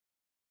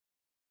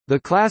The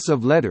class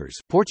of letters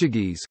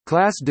Portuguese,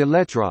 classe de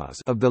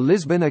letras of the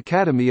Lisbon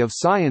Academy of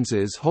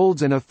Sciences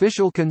holds an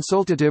official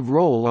consultative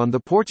role on the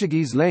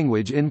Portuguese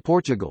language in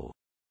Portugal.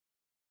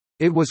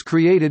 It was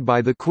created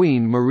by the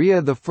Queen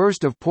Maria I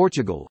of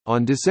Portugal,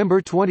 on December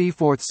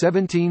 24,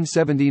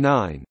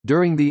 1779,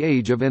 during the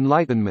Age of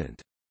Enlightenment.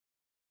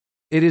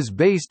 It is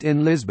based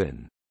in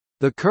Lisbon.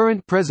 The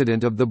current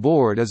president of the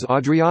board is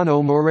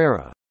Adriano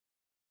Moreira.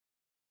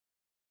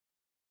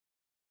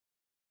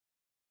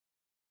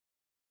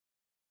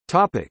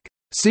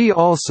 See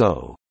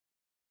also: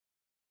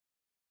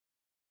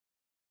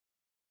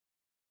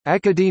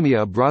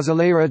 Academia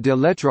Brasileira de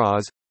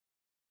Letras,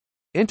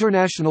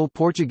 International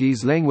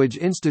Portuguese Language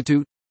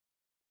Institute,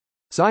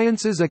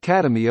 Sciences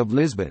Academy of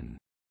Lisbon.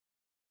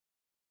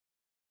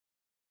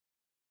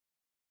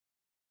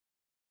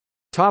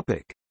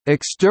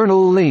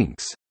 External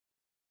links.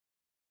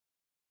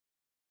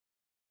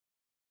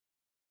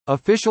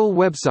 Official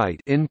website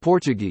in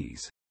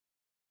Portuguese.